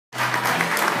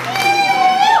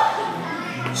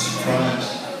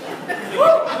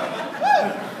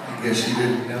guess you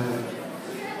didn't know it,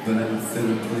 but I'm a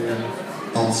fiddle player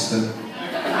also.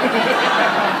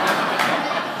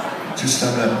 Just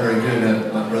I'm not very good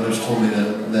at. My brothers told me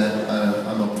that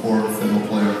I'm a poor fiddle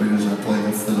player because I play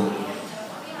the fiddle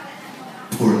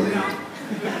poorly.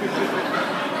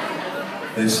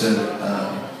 They said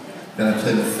that I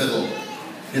play the fiddle.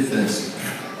 Get this.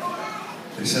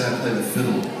 They said I play the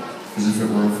fiddle as if it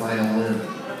were a violin.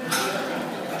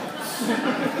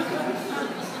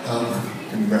 How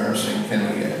embarrassing can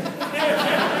it get?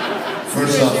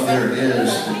 First off, there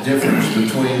is the difference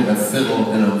between a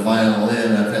fiddle and a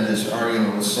violin. I've had this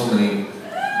argument with so many,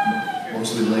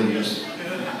 mostly ladies.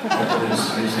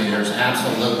 They say there's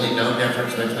absolutely no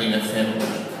difference between a fiddle.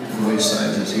 The way he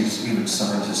signs it, he even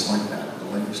signs just like that. The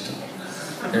ladies do.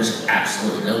 There's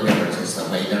absolutely no difference. It's the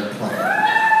way they're playing.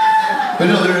 But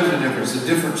no, there is a difference. The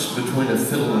difference between a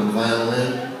fiddle and a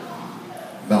violin,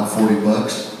 about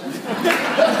 $40.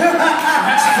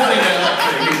 It's funny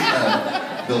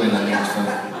that Billie and I think it's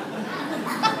funny.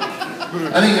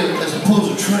 I think as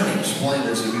opposed to trying to explain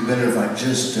this, it'd be better if I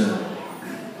just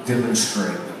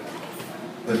demonstrate.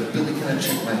 But Billie, can I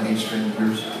check my A string of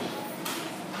yours?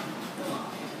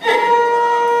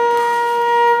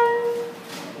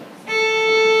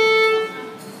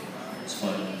 It's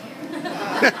funny.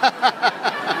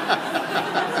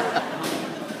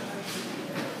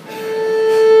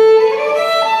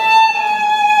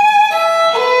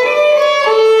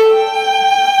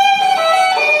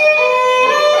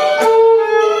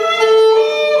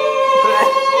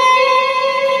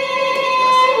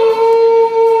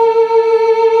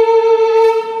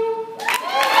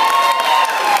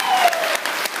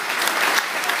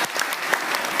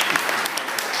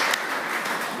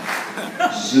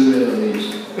 Zoom in on these.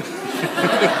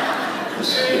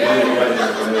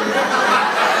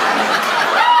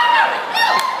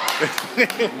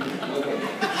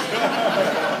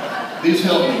 These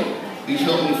help me. These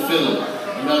help me fiddle.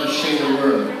 I'm not ashamed to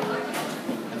wear them.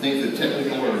 I think the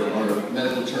technical or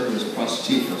medical term is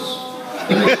ProsTeethus.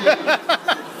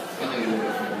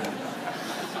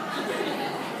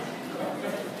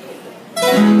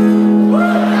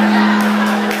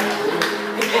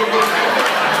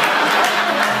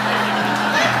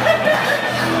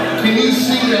 Can you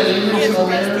see that image on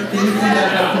there? Can you see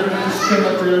that up there? Just come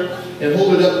up there and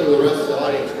hold it up for the rest of the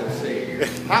audience can see.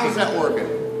 How's that working?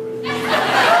 It's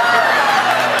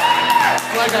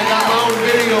like I got my own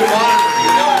video monitor,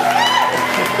 you know?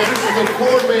 This is a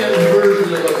poor man's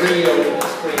version of a video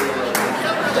screen.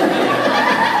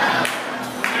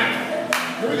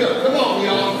 Here we go. Come on,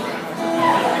 y'all.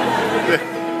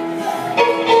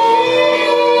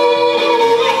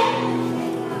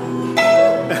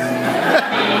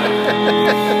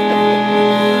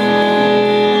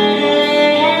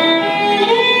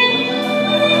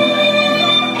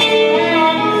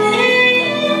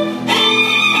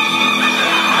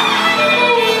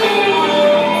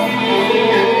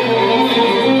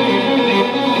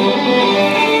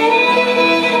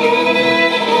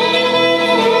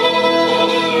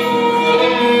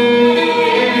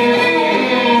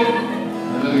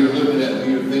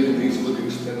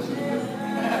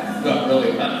 Not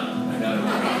really, I know.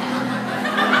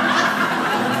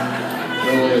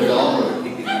 They're only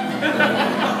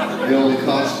 $1. They only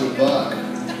cost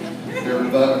 $1. They're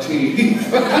buck teeth.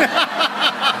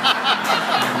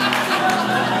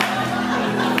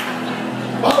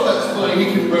 Oh, that's funny. He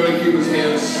can barely keep his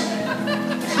hands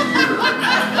secure.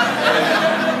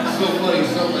 It's so funny.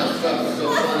 Some of that stuff is so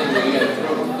funny that he had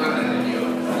trouble finding it.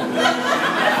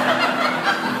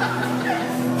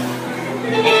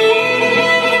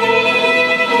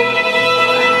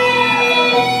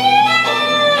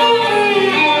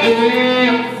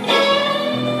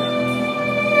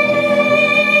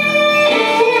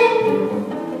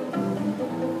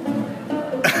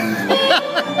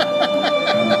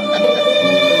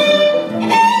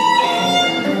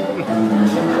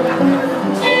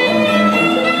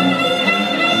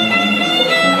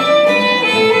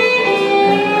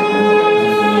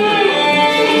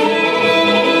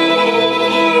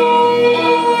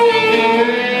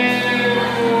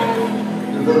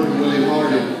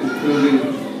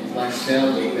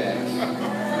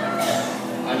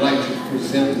 I'd like to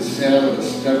present the sound of a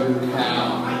stubborn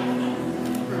cow.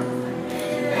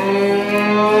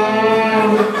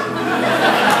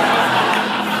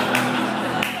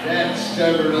 That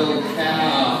stubborn old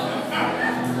cow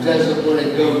doesn't want to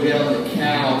go down the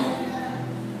cow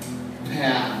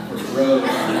path or road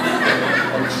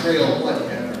or trail,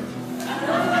 whatever.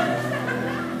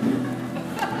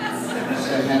 So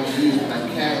I have to use my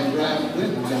cattle driving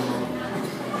whip dog.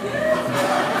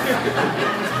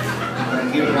 I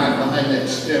get right behind that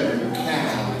stubborn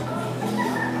cow.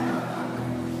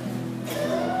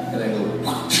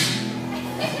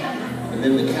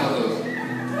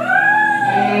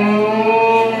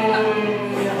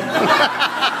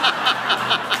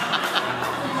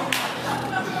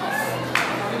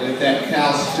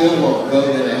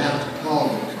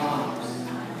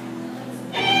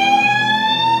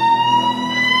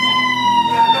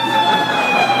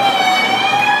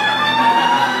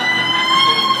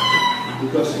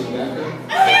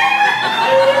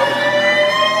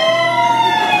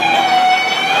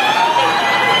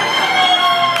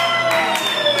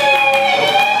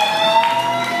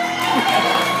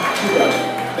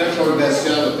 That's our best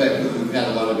sound effect because we've had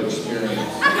a lot of experience.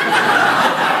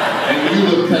 And you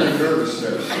look kind of nervous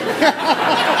there.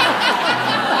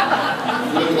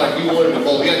 You look like you wanted to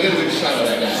bowl. Yeah, get a good shot of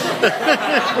that guy.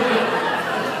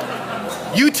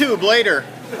 YouTube later.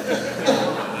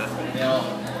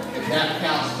 Now, if that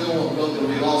cow still won't go, then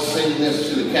we all sing this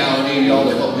to the cow. I need y'all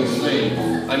to help me sing.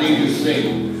 I need you to sing.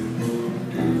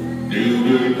 Do